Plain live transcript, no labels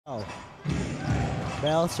Oh.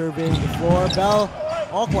 Bell surveying the floor. Bell,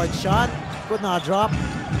 awkward shot. Could not drop.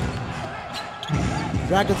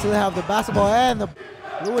 Dragons still have the basketball and the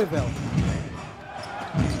Louisville.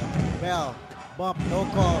 Bell, bump, no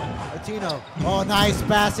call. Latino. Oh, nice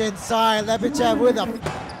pass inside. Lepichev with a.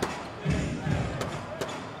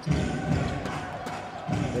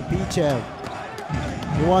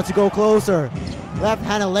 Lepichev. He wants to go closer.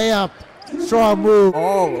 Left-handed layup. Strong move.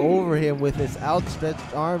 All over him with his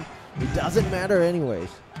outstretched arm. It doesn't matter anyways.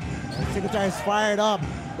 Singletary is fired up.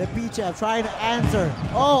 Lepichev trying to answer.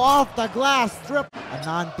 Oh, off the glass. Strip.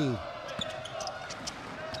 Ananti.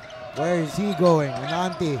 Where is he going?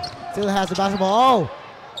 Ananti still has the basketball. Oh!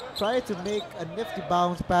 Tried to make a nifty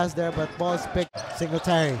bounce pass there, but ball is picked.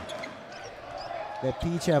 Singletary.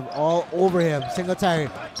 Lepichev all over him. Singletary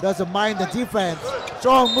doesn't mind the defense.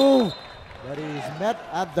 Strong move. But he's met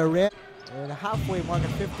at the rim. And halfway mark at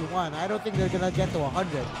 51. I don't think they're gonna get to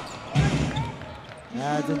 100.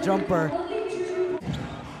 As a jumper.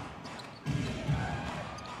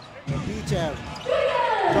 Lepichev.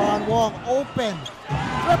 John Wong open.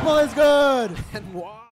 Triple is good. And